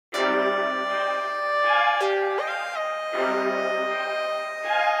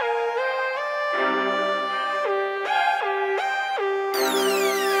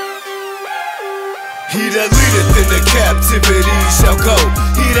that leadeth in the captivity shall go.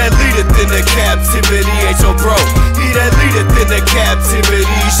 He that leadeth in the captivity ain't your bro. He that leadeth in the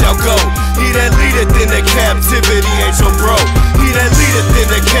captivity shall go. He that leadeth in the captivity ain't your bro. He that leadeth in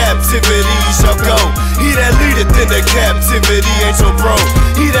the captivity shall go. He that leadeth in the captivity ain't your bro.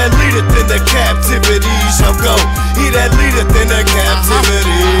 He that leadeth in the captivity shall go. He that leadeth in the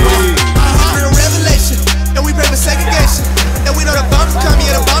captivity. In a revelation, and we pray for segregation. And we know the bombs come,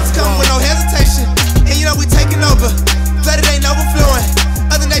 yeah, the bombs come with no hesitation. And you know we taking over, flooded ain't overflowing.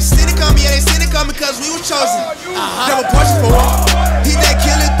 Other nations seen it coming, yeah, they seen it coming because we were chosen. Never portion for them. He that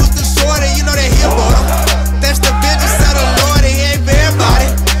killeth with the sword, and you know that he about him. That's the vengeance of the Lord, and he ain't fair about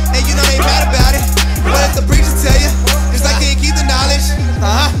it. And you know they mad about it. But if the preacher tell you, it's like they ain't keep the knowledge.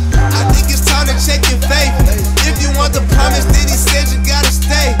 I think it's time to check your faith. If you want the promise, then he said you gotta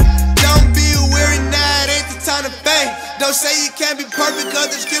stay. Don't be weary now, it ain't the time to fade. Don't say you can't be perfect,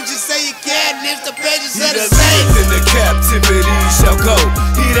 cause the scriptures say you can. If the pages are the same. He that leadeth in the captivity shall go.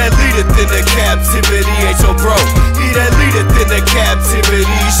 He that leadeth in the captivity ain't your bro. He that leadeth in the captivity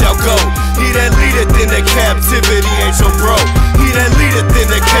shall go. He that leadeth in the captivity ain't your bro. He that leadeth in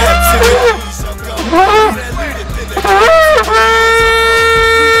the captivity shall go. He that leadeth in the captivity.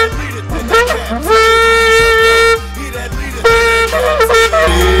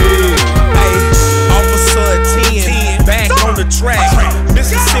 Track.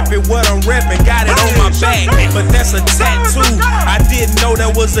 Mississippi, what I'm reppin', got it on my back, but that's a tattoo. I didn't know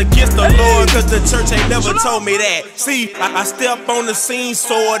that was against the Lord, cause the church ain't never told me that. See, I step on the scene,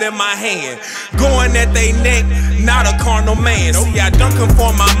 sword in my hand, going at they neck, not a carnal man. See, I done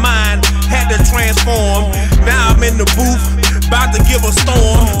conform my mind, had to transform. Now I'm in the booth, about to give a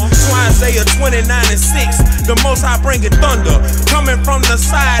storm. So Isaiah 29:6, the Most High bringing thunder, coming from the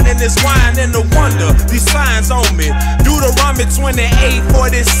side, and it's wine and the wonder. These signs on me, Deuteronomy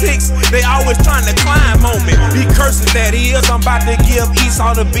 28:46, they always trying to climb on me. These curses that is, I'm about to give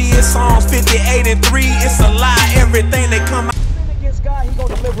Esau the beard. Psalms 58:3, it's a lie, everything they come out against God, he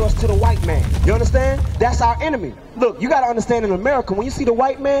gonna deliver us to the white man. You understand? That's our enemy. Look, you gotta understand, in America, when you see the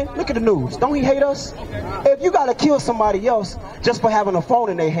white man, look at the news. Don't he hate us? If you gotta kill somebody else just for having a phone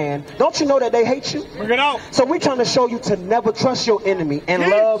in their hand, don't you know that they hate you? Bring it out. So we're trying to show you to never trust your enemy and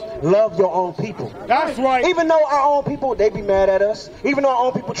love your own people. That's right. Even though our own people, they be mad at us. Even though our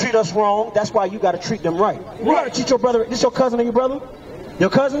own people treat us wrong, that's why you gotta treat them right. You gotta treat your brother. This your cousin or your brother? Your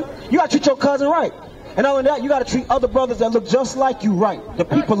cousin? You gotta treat your cousin right. And not only that, you got to treat other brothers that look just like you right. The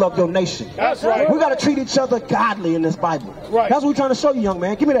people of your nation. That's right. We got to treat each other godly in this Bible. Right. That's what we're trying to show you, young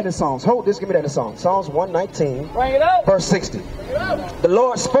man. Give me that in Psalms. Hold this, give me that in Psalms. Psalms 119, verse 60. The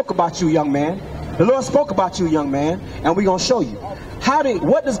Lord spoke about you, young man. The Lord spoke about you, young man. And we're going to show you.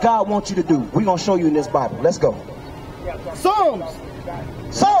 What does God want you to do? We're going to show you in this Bible. Let's go. Psalms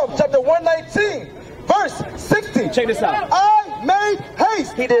chapter 119, verse 60. Check this out. I made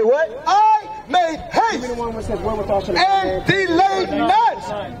haste. He did what? I made haste and delayed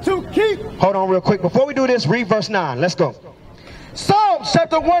not to keep. Hold on real quick. Before we do this, read verse 9. Let's go. Psalms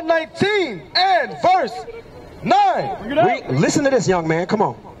chapter 119 and verse 9. Listen to this, young man. Come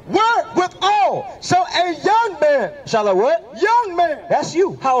on. Wherewithal shall a young man. Shall a what? Young man. That's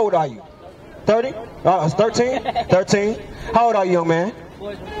you. How old are you? 30? 13? 13. How old are you, young man?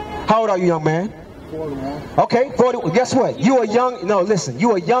 How old are you, young man? 41. Okay, 40. Guess what? You a young, no, listen,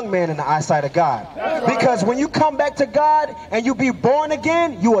 you a young man in the eyesight of God. Right. Because when you come back to God and you be born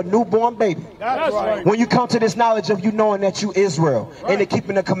again, you a newborn baby. That's right. When you come to this knowledge of you knowing that you Israel and the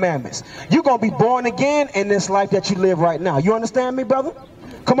keeping the commandments, you're going to be born again in this life that you live right now. You understand me, brother?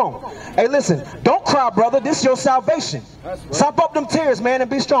 Come on. Hey, listen, don't cry, brother. This is your salvation. Right. Sop up them tears, man, and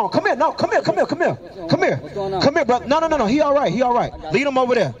be strong. Come here. No, come here. Come here. Come here. Come here. Come here, brother. No. He all right. He all right. Lead him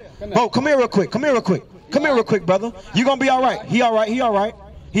over there. Oh, come here real quick. Come here real quick. Come here real quick, brother. You're going to be all right. He all right. He all right.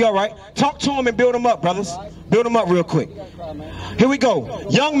 He all right. Talk to him and build him up, brothers. Build him up real quick. Here we go.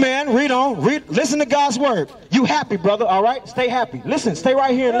 Young man, read on. Listen to God's word. You happy, brother, all right? Stay happy. Listen. Stay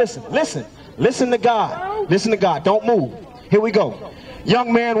right here and listen. Listen. Listen to God. Listen to God. Don't move. Here we go.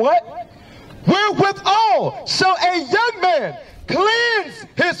 Young man, what? Wherewithal shall a young man cleanse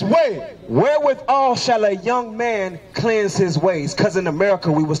his way. Wherewithal shall a young man cleanse his ways? Because in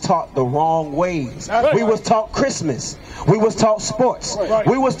America we was taught the wrong ways. We was taught Christmas. We was taught sports.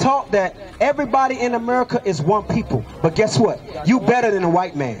 We was taught that everybody in America is one people. But guess what? You better than a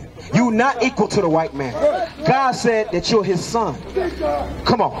white man. You not equal to the white man. God said that you're his son.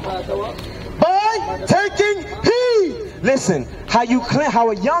 Come on. By taking heed. Listen, how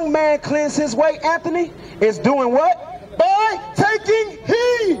a young man cleanses his way, Anthony, is doing what? By taking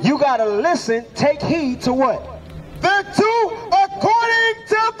heed. You gotta listen, take heed to what? Thereto according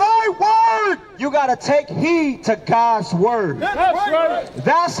to thy word. You got to take heed to God's word. That's right.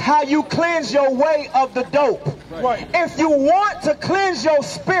 That's how you cleanse your way of the dope. Right. If you want to cleanse your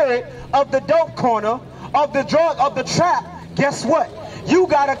spirit of the dope corner, of the drug, of the trap, guess what? You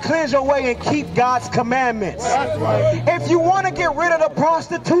got to cleanse your way and keep God's commandments. That's right. If you want to get rid of the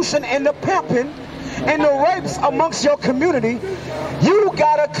prostitution and the pimping and the rapes amongst your community, you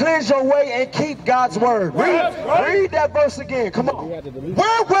got to cleanse your way and keep God's word. Read that verse again. Come on.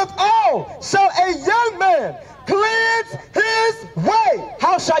 Wherewithal shall a young man cleanse his way.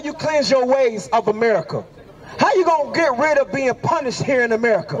 How shall you cleanse your ways of America? How you gonna get rid of being punished here in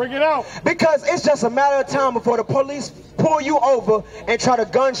America? Bring it out. Because it's just a matter of time before the police pull you over and try to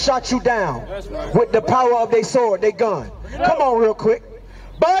gunshot you down with the power of their sword, their gun. Come on real quick.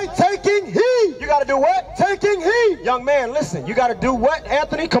 By taking heed. You gotta do what? Taking heed. Young man, listen. You gotta do what,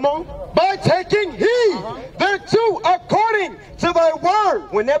 Anthony? Come on. By taking heed thereto according to thy word.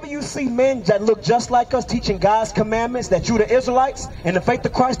 Whenever you see men that look just like us teaching God's commandments, that you the Israelites and the faith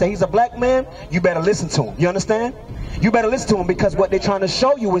of Christ, that he's a black man, you better listen to him. You understand? You better listen to him, because what they're trying to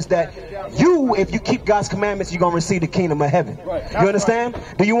show you is that you, if you keep God's commandments, you're going to receive the kingdom of heaven. You understand?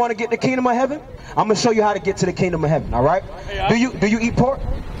 Do you want to get the kingdom of heaven? I'm going to show you how to get to the kingdom of heaven, all right? Do you eat pork?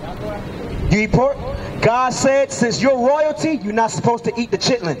 You eat pork? God said, since you're royalty, you're not supposed to eat the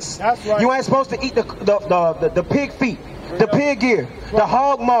chitlins. That's right. You ain't supposed to eat the pig feet, the pig ear, the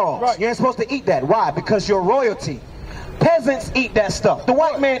hog maws. You ain't supposed to eat that. Why? Because you're royalty. Peasants eat that stuff. The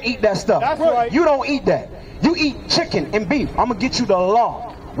white man eat that stuff. That's right. You don't eat that. You eat chicken and beef. I'm going to get you the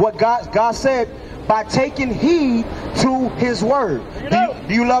law. What God said, by taking heed to his word.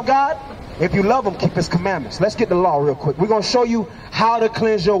 Do you love God? If you love him, keep his commandments. Let's get the law real quick. We're going to show you how to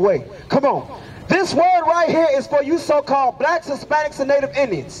cleanse your way. Come on. This word right here is for you so-called blacks, Hispanics, and Native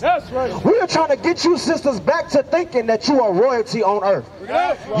Indians. That's right. We are trying to get you sisters back to thinking that you are royalty on earth.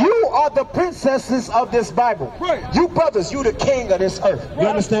 That's right. You are the princesses of this Bible. Right. You brothers, you the king of this earth. You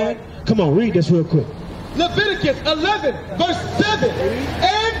understand? Come on, read this real quick. Leviticus 11 verse 7.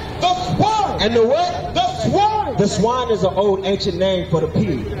 And the swine. And the what? The swine. The swine is an old ancient name for the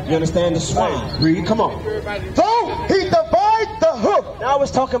pig. You understand? The swine. Read, come on. Though he divide the hoof. Now I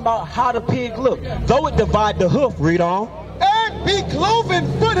was talking about how the pig look. Though it divide the hoof, read on. And be cloven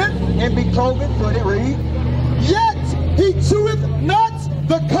footed. And be cloven footed, read. Yet he cheweth not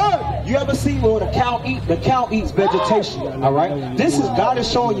the cud. You ever see what a cow eat? The cow eats vegetation, all right? This is, God is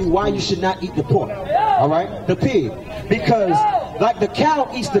showing you why you should not eat the pork, all right? The pig. Because like the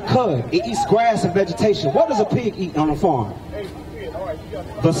cow eats the cud, it eats grass and vegetation. What does a pig eat on a farm?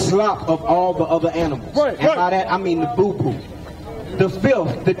 The slop of all the other animals. And by that, I mean the boo-boo. The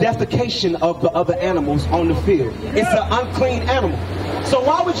filth, the defecation of the other animals on the field. It's an unclean animal. So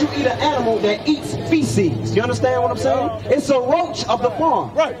why would you eat an animal that eats feces? You understand what I'm saying? It's a roach of the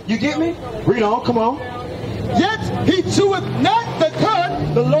farm. Right. You get me? Read on, come on. Yet he cheweth not the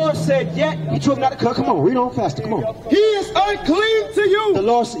cud. The Lord said, yet he cheweth not the cud. Come on, read on faster, come on. He is unclean to you. The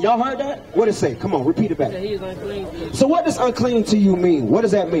Lord said, y'all heard that? What did it say? Come on, repeat it back. He is unclean. So what does unclean to you mean? What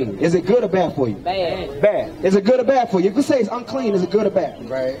does that mean? Is it good or bad for you? Bad. Bad. Is it good or bad for you? You can say it's unclean. Is it good or bad?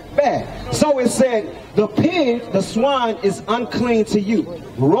 Right. Bad. So it said the pig, the swine is unclean to you.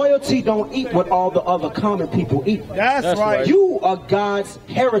 Royalty don't eat what all the other common people eat. That's right. You are God's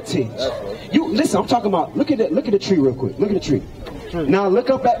heritage. You listen. I'm talking about. Look at the tree real quick. Look at the tree. Now look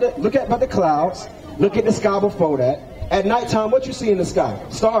up at the clouds. Look at the sky before that. At nighttime, what you see in the sky?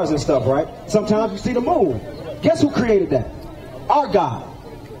 Stars and stuff, right? Sometimes you see the moon. Guess who created that? Our God.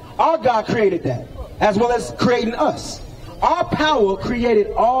 Our God created that, as well as creating us. Our power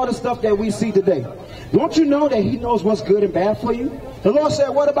created all the stuff that we see today. Don't you know that he knows what's good and bad for you? The Lord said,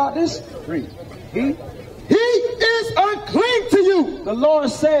 what about this? He is unclean to you. The Lord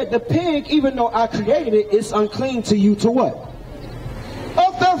said, the pig, even though I created it, it's unclean to you to what?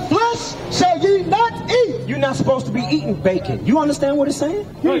 Of the flesh shall ye not eat. You're not supposed to be eating bacon. You understand what it's saying?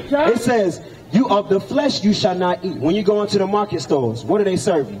 It says, you of the flesh you shall not eat. When you go into the market stores, what do they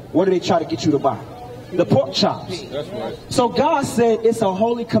serve you? What do they try to get you to buy? The pork chops. That's right. So God said it's a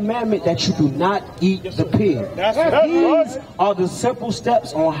holy commandment that you do not eat the pig. These are the simple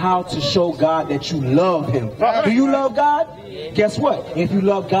steps on how to show God that you love him. Do you love God? Guess what? If you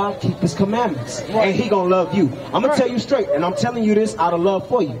love God, keep his commandments. And he gonna love you. I'm gonna tell you straight, and I'm telling you this out of love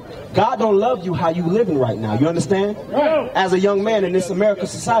for you. God don't love you how you living right now. You understand? As a young man in this American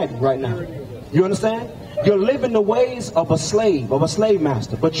society right now. You understand? You're living the ways of a slave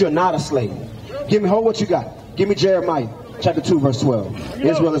master, but you're not a slave. Give me, hold what you got. Give me Jeremiah chapter 2 verse 12.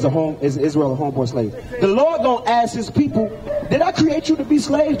 Israel is a homeborn slave. The Lord gonna ask his people, did I create you to be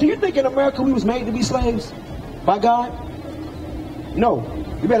slaves? Do you think in America we was made to be slaves by God? No.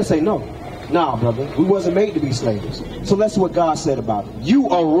 You better say no. Nah, brother. We wasn't made to be slaves. So that's what God said about it. You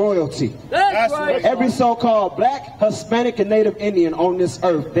are royalty. That's right. Every so-called black, Hispanic, and Native Indian on this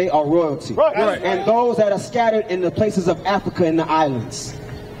earth, they are royalty. Right. And those that are scattered in the places of Africa and the islands.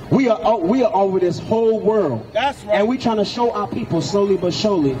 We are over this whole world. That's right. And we trying to show our people slowly but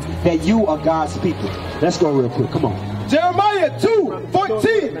surely that you are God's people. Let's go real quick. Come on. Jeremiah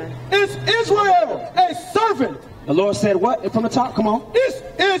 2:14. Is Israel a servant? The Lord said what? From the top, come on. Is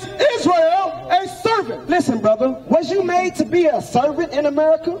Israel a servant? Listen, brother, was you made to be a servant in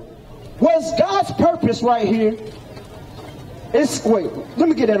America? Was God's purpose right here? Wait, let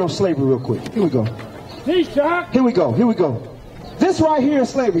me get that on slavery real quick. Here we go. Here we go. This right here is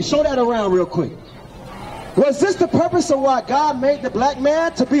slavery. Show that around real quick. Was this the purpose of why God made the black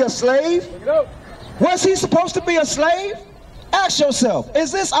man to be a slave? Was he supposed to be a slave? Ask yourself,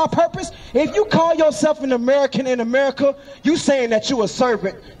 is this our purpose? If you call yourself an American in America, you saying that you a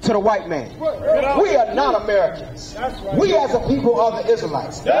servant to the white man. We are not Americans. We as a people are the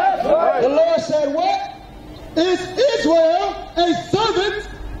Israelites. The Lord said what? Is Israel a servant?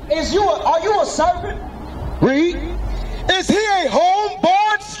 Are you a servant? Read. Is he a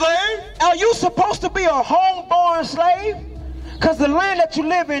homeborn slave? Are you supposed to be a homeborn slave? Because the land that you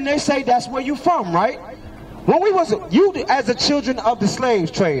live in, they say that's where you from, right? When you as the children of the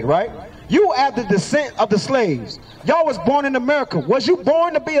slave trade, right? You are the descent of the slaves. Y'all was born in America. Was you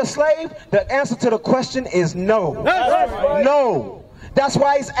born to be a slave? The answer to the question is no. No. That's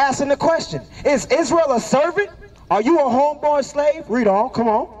why he's asking the question. Is Israel a servant? Are you a homeborn slave? Read on, come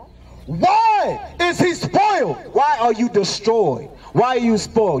on. Why is he spoiled? Why are you destroyed? Why are you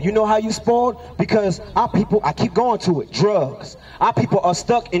spoiled? You know how you spoiled? Because our people, I keep going to it, drugs. Our people are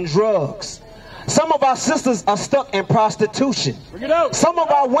stuck in drugs. Some of our sisters are stuck in prostitution. Some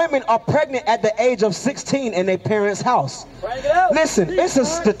of our women are pregnant at the age of 16 in their parents' house. Listen, it's a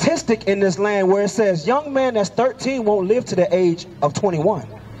statistic in this land where it says young man that's 13 won't live to the age of 21.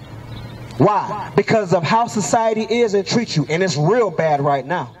 Why? Because of how society is and treats you, and it's real bad right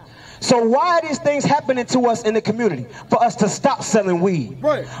now. So why are these things happening to us in the community? For us to stop selling weed.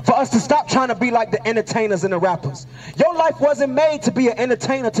 For us to stop trying to be like the entertainers and the rappers. Your life wasn't made to be an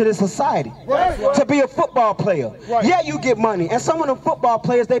entertainer to this society. To be a football player. Yeah, you get money. And some of them football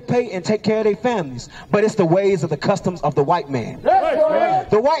players, they pay and take care of their families. But it's the ways of the customs of the white man.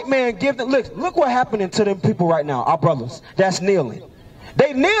 The white man give them, look what happening to them people right now, our brothers that's kneeling.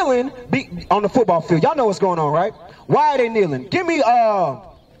 They kneeling on the football field. Y'all know what's going on, right? Why are they kneeling? Give me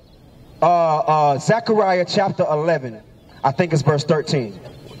Zechariah chapter 11, I think it's verse 13. You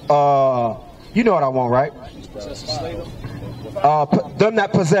know what I want, right? Them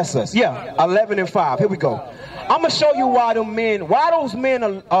that possess us. Yeah, 11 and 5. Here we go. I'm gonna show you why those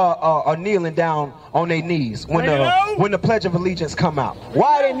men are kneeling down on their knees when the Pledge of Allegiance come out.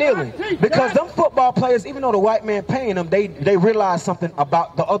 Why are they kneeling? Because them football players, even though the white man paying them, they realize something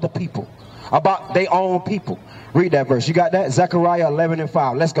about the other people, about their own people. Read that verse. You got that? Zechariah 11 and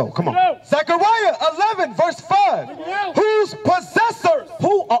 5. Let's go. Come on. Zechariah 11 verse 5. Whose possessors?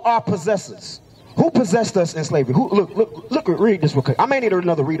 Who are our possessors? Who possessed us in slavery? Look, read this real quick. I may need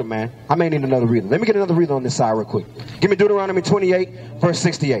another reader, man. I may need another reader. Let me get another reader on this side real quick. Give me Deuteronomy 28 verse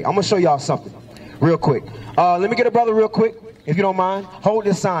 68. I'm going to show y'all something real quick. Let me get a brother real quick, if you don't mind. Hold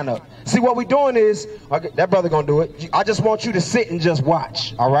this sign up. See, what we're doing is, that brother going to do it. I just want you to sit and just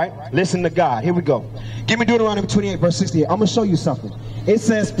watch, all right? Listen to God. Here we go. Give me Deuteronomy 28 verse 68. I'm going to show you something. It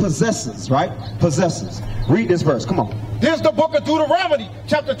says possessors, right? Possessors. Read this verse. Come on. Here's the book of Deuteronomy,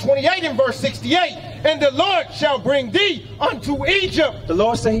 chapter 28 and verse 68. And the Lord shall bring thee unto Egypt. The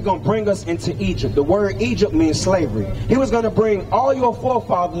Lord said he's going to bring us into Egypt. The word Egypt means slavery. He was going to bring all your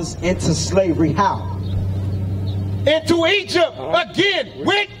forefathers into slavery. How? Into Egypt again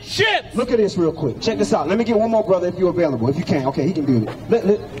with ships. Look at this real quick. Check this out. Let me get one more brother if you're available. If you can. Okay, he can do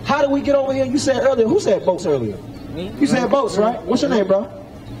it. How did we get over here? You said earlier. Who said boats earlier? Me. You said boats, right? What's your name, bro?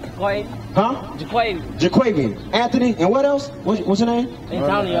 Jaquavian. Anthony. And what else? What's your name?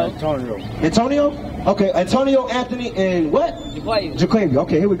 Antonio? Okay, Antonio, Anthony, and what? Jaquavian.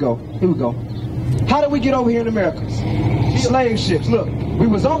 Okay, here we go. How did we get over here in America? Slave ships. Look, we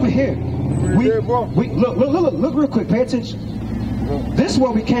was over here. Look real quick. Pay attention. This is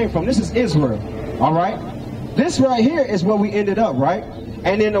where we came from. This is Israel. All right? This right here is where we ended up, right?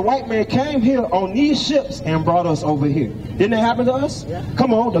 And then the white man came here on these ships and brought us over here. Didn't that happen to us? Yeah.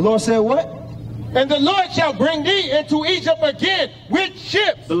 Come on. The Lord said what? And the Lord shall bring thee into Egypt again with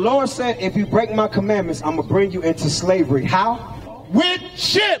ships. The Lord said, if you break my commandments, I'm going to bring you into slavery. How? With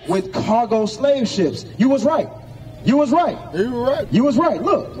ships. With cargo slave ships. You was right. You was right. You were right. You was right.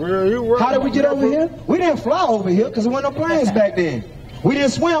 Look. Yeah, you were right. How did we get over here? We didn't fly over here because there weren't no planes back then. We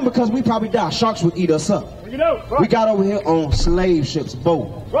didn't swim because we probably died. Sharks would eat us up. We got over here on slave ships,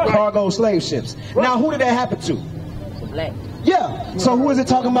 cargo slave ships. Now, who did that happen to? Black. Yeah. So who is it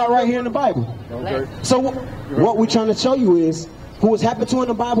talking about right here in the Bible? Okay. So what we're trying to show you is who is happened to in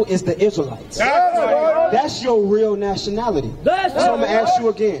the Bible is the Israelites. That's your real nationality. So I'm going to ask you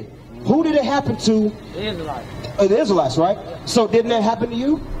again. Who did it happen to? The Israelites. The Israelites, right? So didn't that happen to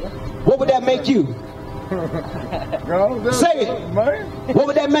you? What would that make you? Say it. What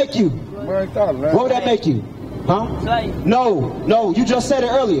would that make you? What would that make you? Huh? No, you just said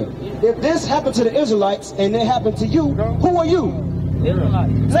it earlier. If this happened to the Israelites and it happened to you, who are you?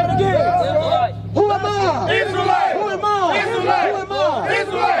 Israelites. Say it again. Israelites. Who am I? Israelite. Who am I? Israelite. Who am I?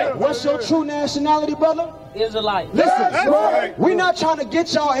 Israelite. What's your true nationality, brother? Israelites. Listen, we're not trying to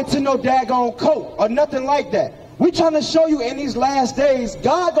get y'all into no daggone coat or nothing like that. We're trying to show you in these last days,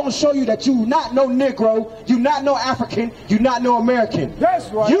 God gonna show you that you not no Negro, you not no African, you not no American. That's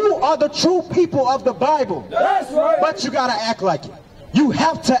right. You are the true people of the Bible. That's right. But you gotta act like it. You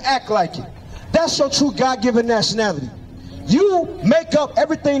have to act like it. That's your true God-given nationality. You make up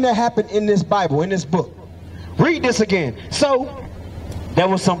everything that happened in this Bible, in this book. Read this again. So, there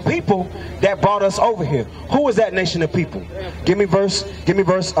were some people that brought us over here. Who was that nation of people? Give me verse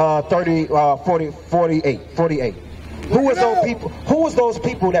 48. Who was those people? Who was those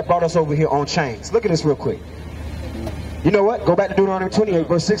people that brought us over here on chains? Look at this real quick. You know what? Go back to Deuteronomy 28,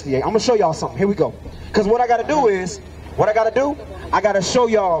 verse 68. I'm going to show y'all something. Here we go. Because what I got to do is, I got to show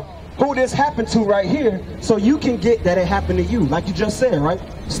y'all who this happened to right here so you can get that it happened to you. Like you just said, right?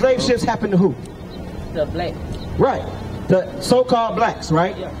 Slave ships happened to who? The black. Right. The so-called blacks,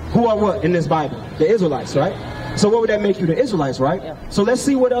 right? Yeah. Who are what in this Bible? The Israelites, right? So what would that make you? The Israelites, right? Yeah. So let's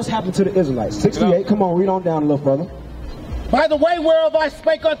see what else happened to the Israelites. 68, come on, read on down a little further. By the way whereof I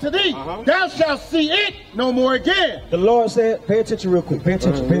spake unto thee, thou shalt see it no more again. The Lord said, pay attention real quick. Pay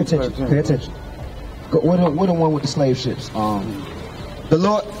attention, pay attention, pay attention. We're the one with the slave ships. The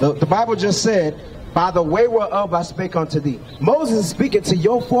Lord, the Bible just said, by the way whereof I spake unto thee. Moses is speaking to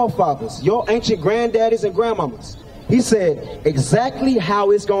your forefathers, your ancient granddaddies and grandmamas. He said, exactly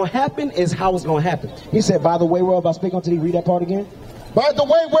how it's going to happen is how it's going to happen. He said, by the way whereof I spake unto thee. Read that part again. By the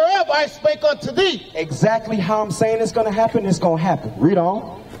way whereof I spake unto thee. Exactly how I'm saying it's going to happen, it's going to happen. Read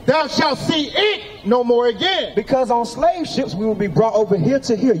on. Thou shalt see it no more again. Because on slave ships, we will be brought over here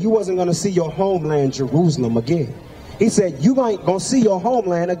to here. You wasn't going to see your homeland, Jerusalem, again. He said, you ain't going to see your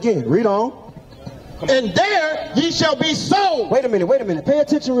homeland again. Read on. And there ye shall be sold. Wait a minute. Pay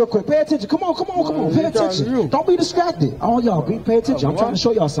attention real quick. Pay attention. Come on. Pay attention. Don't be distracted. All y'all, pay attention. I'm trying to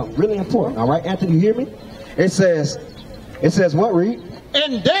show y'all something really important. All right, Anthony, you hear me? It says what, read?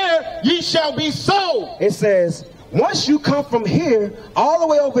 And there ye shall be sold. It says, once you come from here, all the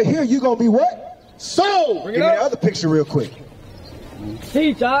way over here, you're going to be what? Sold. Give me the other picture real quick.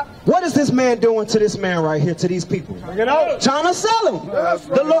 See, Doc. What is this man doing to this man right here, to these people? Trying to sell him.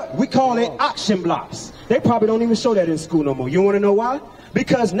 The Lord, we call it auction blocks. They probably don't even show that in school no more. You want to know why?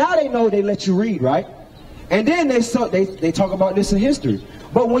 Because now they know they let you read, right? And then they talk about this in history.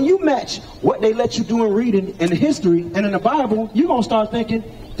 But when you match what they let you do in reading in the history and in the Bible, you're going to start thinking,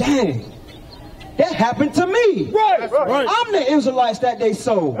 dang, that happened to me. Right. I'm the Israelites that they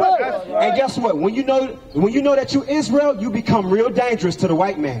sold. And guess what? When you know that you're Israel, you become real dangerous to the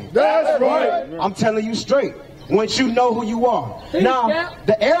white man. That's right. I'm telling you straight. Once you know who you are. Now,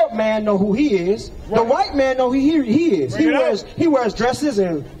 the Arab man know who he is. The white man know who he is. He wears dresses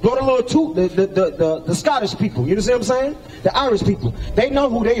and blow the little toot. The Scottish people. You know what I'm saying? The Irish people. They know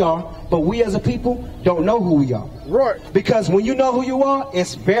who they are, but we as a people don't know who we are. Right. Because when you know who you are,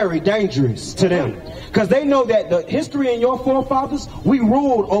 it's very dangerous to them. Because they know that the history in your forefathers, we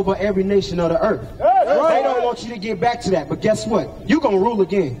ruled over every nation of the earth. They don't want you to get back to that. But guess what? You're going to rule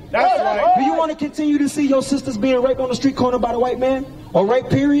again. That's right. Do you want to continue to see your sisters being raped on the street corner by the white man? Or raped,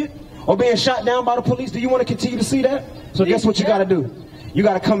 period? Or being shot down by the police? Do you want to continue to see that? So guess what you got to do? You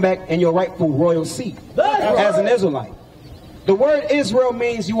got to come back in your rightful royal seat as an Israelite. The word Israel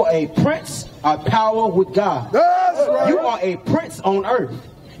means you are a prince of power with God. You are a prince on earth.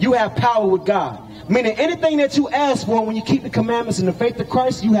 You have power with God. Meaning anything that you ask for when you keep the commandments and the faith of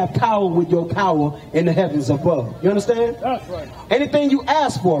Christ, you have power with your power in the heavens above. You understand? That's right. Anything you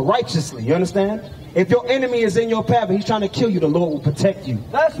ask for righteously, you understand? If your enemy is in your path and he's trying to kill you, the Lord will protect you.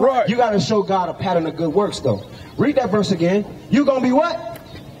 That's right. You got to show God a pattern of good works, though. Read that verse again. You're going to be what?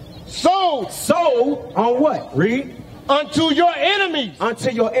 Sold. Sold on what? Read. Unto your enemies.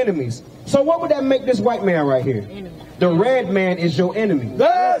 Unto your enemies. So what would that make this white man right here? The red man is your enemy.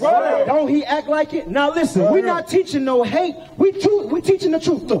 That's right. Don't he act like it? Now listen, we're not teaching no hate. We teaching the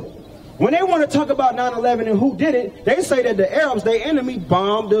truth though. When they want to talk about 9/11 and who did it, they say that the Arabs, their enemy,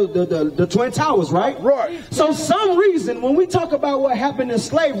 bombed the Twin Towers, right? Right. So some reason, when we talk about what happened in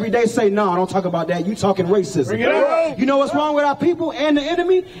slavery, they say, no, don't talk about that. You talking racism. Bring it out. You know what's wrong with our people and the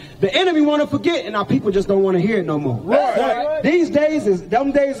enemy? The enemy want to forget, and our people just don't want to hear it no more. Right. These days,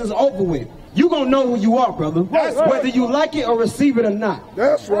 them days is over with. You gonna know who you are, brother. That's right. Whether you like it or receive it or not.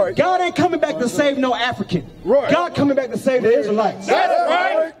 That's right. God ain't coming back to save no African. Right. God coming back to save the Israelites. That's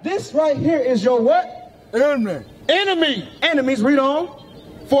right. This right here is your what? Enemy. Enemy. Enemies, read on.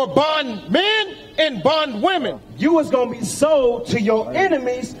 For bond men and bond women. You was gonna be sold to your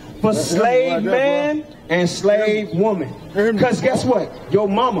enemies for slave man and slave woman. Because guess what? Your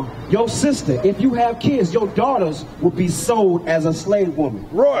mama, your sister, if you have kids, your daughters will be sold as a slave woman.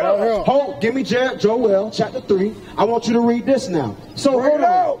 Right. Hold, give me Joel chapter 3. I want you to read this now. So hold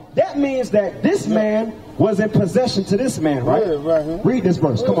on. That means that this man was in possession to this man, right? Read this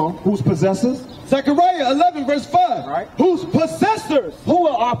verse. Come on. Whose possessors? Zechariah 11 verse 5. Right. Whose possessors? Who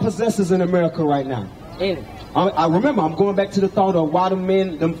are our possessors in America right now? Enemy. I remember, I'm going back to the thought of why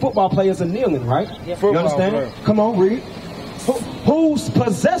them football players are kneeling, right? Yeah. You understand? Player. Come on, read. Whose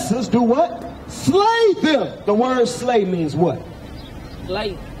possessors do what? Slay them. The word slay means what?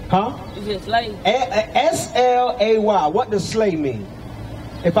 Slave. Huh? Is it slave? S-L-A-Y. What does slay mean?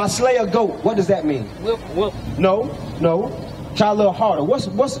 If I slay a goat, what does that mean? Whip. No. Try a little harder.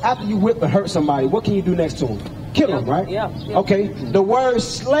 What's after you whip and hurt somebody? What can you do next to him? Kill him, right? Yeah. Okay. The word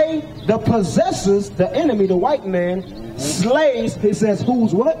slay, the possessors, the enemy, the white man, slays. It says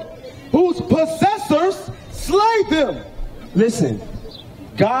whose what? Whose possessors slay them. Listen,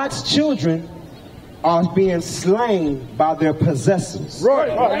 God's children are being slain by their possessors. Right.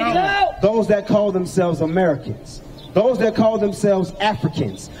 Bring it out. Those that call themselves Americans. Those that call themselves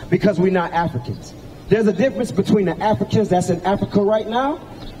Africans, because we're not Africans. There's a difference between the Africans that's in Africa right now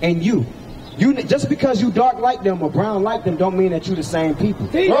and you. Just because you dark like them or brown like them don't mean that you're the same people.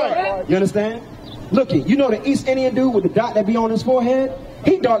 Right. You understand? Look, you know the East Indian dude with the dot that be on his forehead?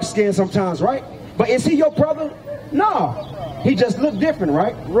 He dark skinned sometimes, right? But is he your brother? No. He just look different,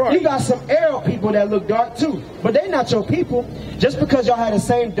 right? Right. You got some Arab people that look dark too, but they not your people. Just because y'all had the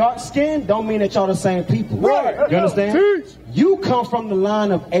same dark skin don't mean that y'all the same people. Right. You understand? Teach. You come from the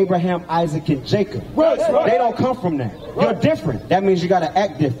line of Abraham, Isaac, and Jacob. Right. They don't come from that. You're different. That means you got to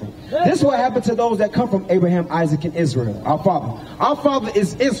act different. This is what happened to those that come from Abraham, Isaac, and Israel. Our father. Our father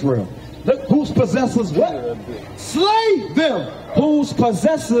is Israel. Look, whose possessors what? Slay them. Whose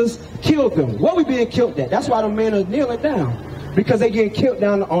possessors killed them. What we being killed at? That's why the men are kneeling down. Because they getting killed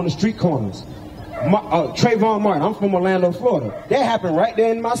down on the street corners. Trayvon Martin, I'm from Orlando, Florida. That happened right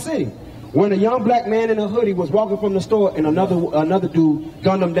there in my city. When a young black man in a hoodie was walking from the store and another dude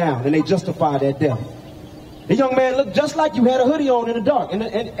gunned him down and they justified that death. The young man looked just like you, had a hoodie on in the dark and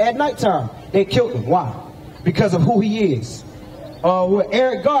at nighttime. They killed him. Why? Because of who he is.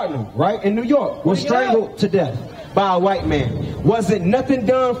 Eric Gardner, right, in New York, was strangled to death by a white man. Was it nothing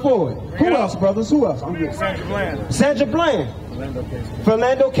done for it? Who else, brothers? Who else? Sandra Bland.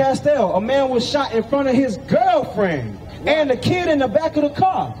 Philando Castile. A man was shot in front of his girlfriend. And the kid in the back of the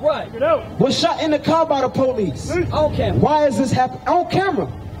car. Right. Was shot in the car by the police. Okay. Why is this happening? On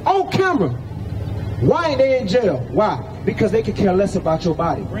camera. On camera. Why ain't they in jail? Why? Because they could care less about your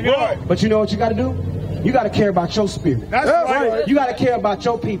body. Right. But you know what you got to do? You got to care about your spirit. That's right. You got to care about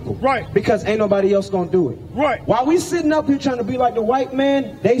your people. Right. Because ain't nobody else going to do it. Right. While we sitting up here trying to be like the white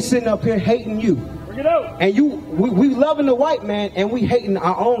man, they sitting up here hating you. Bring it out. And we loving the white man and we hating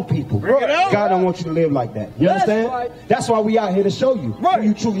our own people. Bring it out. God don't want you to live like that. You understand? Right. That's why we out here to show you who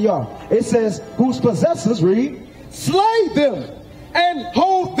you truly are. It says, whose possessors, read, Slay them and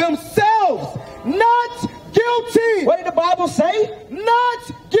hold themselves not guilty. what did the Bible say?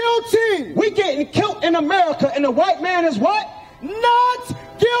 Not guilty. We getting killed in America and the white man is what? Not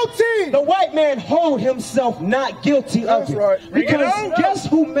guilty. The white man hold himself not guilty of it. right. Bring it Because out. guess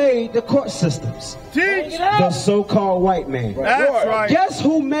who made the court systems? Teach. The so-called white man. That's right. Guess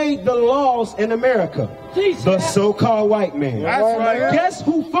who made the laws in America? Jesus. The so-called white man. That's right. Guess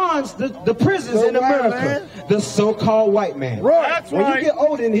who funds the prisons in America? The so-called white man. That's When right. you get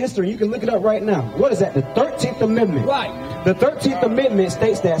older in history, you can look it up right now. What is that? The 13th Amendment. Right. The 13th Amendment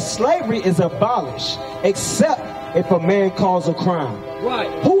states that slavery is abolished except if a man calls a crime. Right.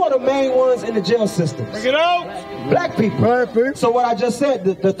 Who are the main ones in the jail systems? Bring it out. Black people. Black people. So what I just said,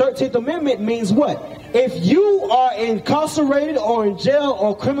 the 13th Amendment means what? If you are incarcerated or in jail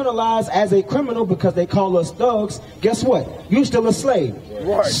or criminalized as a criminal because they call us thugs, guess what? You're still a slave.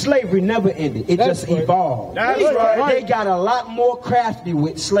 Right. Slavery never ended. It just evolved. That's right. They got a lot more crafty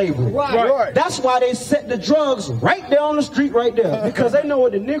with slavery. Right. That's why they set the drugs right there on the street right there, because they know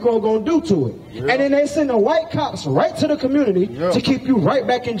what the Negro gonna do to it. Yeah. And then they send the white cops right to the community to keep you right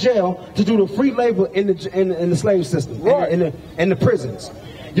back in jail to do the free labor in the slave system, in the prisons.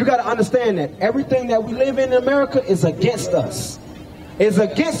 You got to understand that everything that we live in America is against us. It's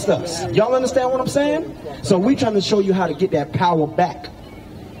against us. Y'all understand what I'm saying? So we trying to show you how to get that power back.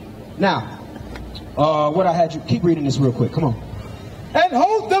 Now, what I had you keep reading this real quick. Come on. And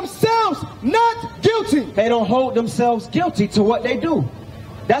hold themselves not guilty. They don't hold themselves guilty to what they do.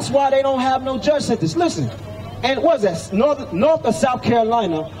 That's why they don't have no judge sentence. Listen, and what is that? North of South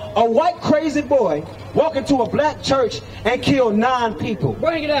Carolina, a white crazy boy walked into a black church and killed 9 people.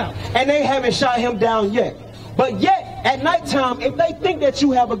 Bring it out. And they haven't shot him down yet. But yet, at nighttime, if they think that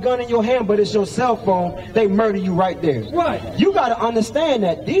you have a gun in your hand, but it's your cell phone, they murder you right there. Right. You got to understand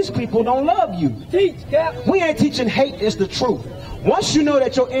that these people don't love you. Teach, Cap. We ain't teaching hate, it's the truth. Once you know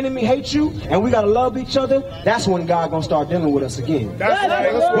that your enemy hates you and we got to love each other, that's when God going to start dealing with us again. That's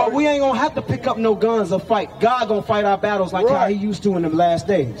right. But we ain't going to have to pick up no guns or fight. God going to fight our battles like how he used to in the last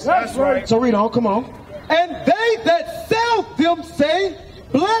days. That's right. So read on, come on. And they that sell them say,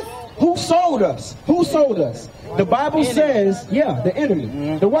 bless. Who sold us? Who sold us? The Bible says, the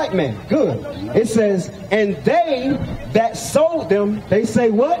enemy, the white man. Good. It says, and they that sold them, they say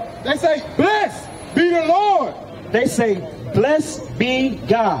what? They say, blessed be the Lord. They say, blessed be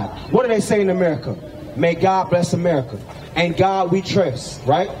God. What do they say in America? May God bless America. And God we trust,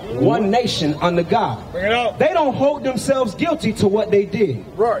 right? One nation under God. Bring it out. They don't hold themselves guilty to what they did.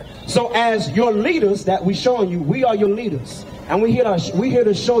 Right. So as your leaders that we showing you, we are your leaders. And we here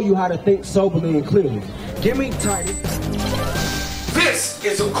to show you how to think soberly and clearly. Give me Titus. This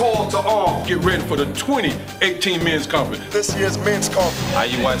is a call to arms. Get ready for the 2018 Men's Conference. This year's Men's Conference.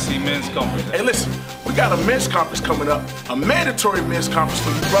 IUIC Men's Conference. Hey, listen, we got a Men's Conference coming up. A mandatory Men's Conference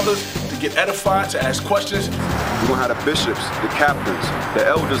for you brothers to get edified, to ask questions. We're going to have the bishops, the captains, the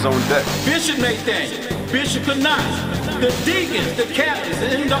elders on deck. Bishop Nathan, Bishop Kanai, the deacons, the captains,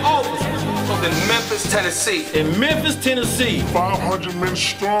 and the officers. In Memphis, Tennessee. In Memphis, Tennessee. 500 men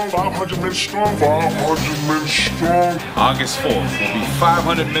strong, 500 men strong, 500 men strong. August 4th will be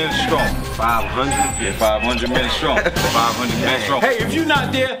 500 men strong. 500? Yeah, 500 men strong. 500 men strong. Hey, if you're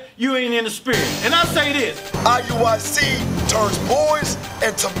not there, you ain't in the spirit. And I say this. IUIC turns boys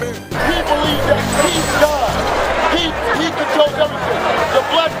into men. We believe that he's God. He controls everything. The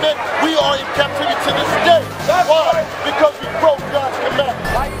black men, we are in captivity to this day. Why? Because we broke God's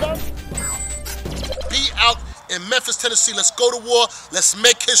commandments. Be out in Memphis, Tennessee. Let's go to war. Let's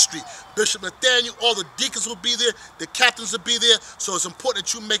make history. Bishop Nathaniel, all the deacons will be there. The captains will be there. So it's important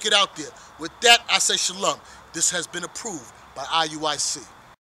that you make it out there. With that, I say shalom. This has been approved by IUIC.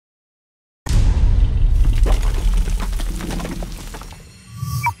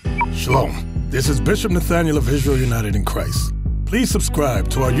 Shalom. This is Bishop Nathaniel of Israel United in Christ. Please subscribe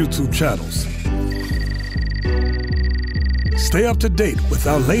to our YouTube channels. Stay up to date with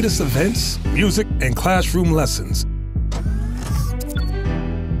our latest events, music, and classroom lessons.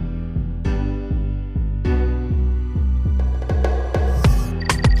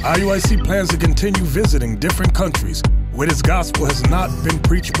 IUIC plans to continue visiting different countries where this gospel has not been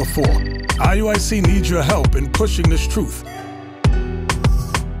preached before. IUIC needs your help in pushing this truth.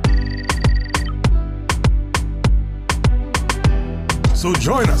 So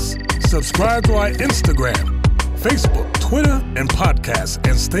join us. Subscribe to our Instagram, Facebook, Twitter, and podcasts,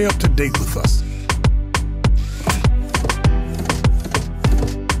 and stay up to date with us.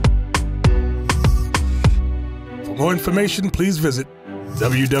 For more information, please visit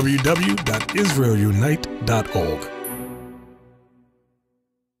www.israelunite.org.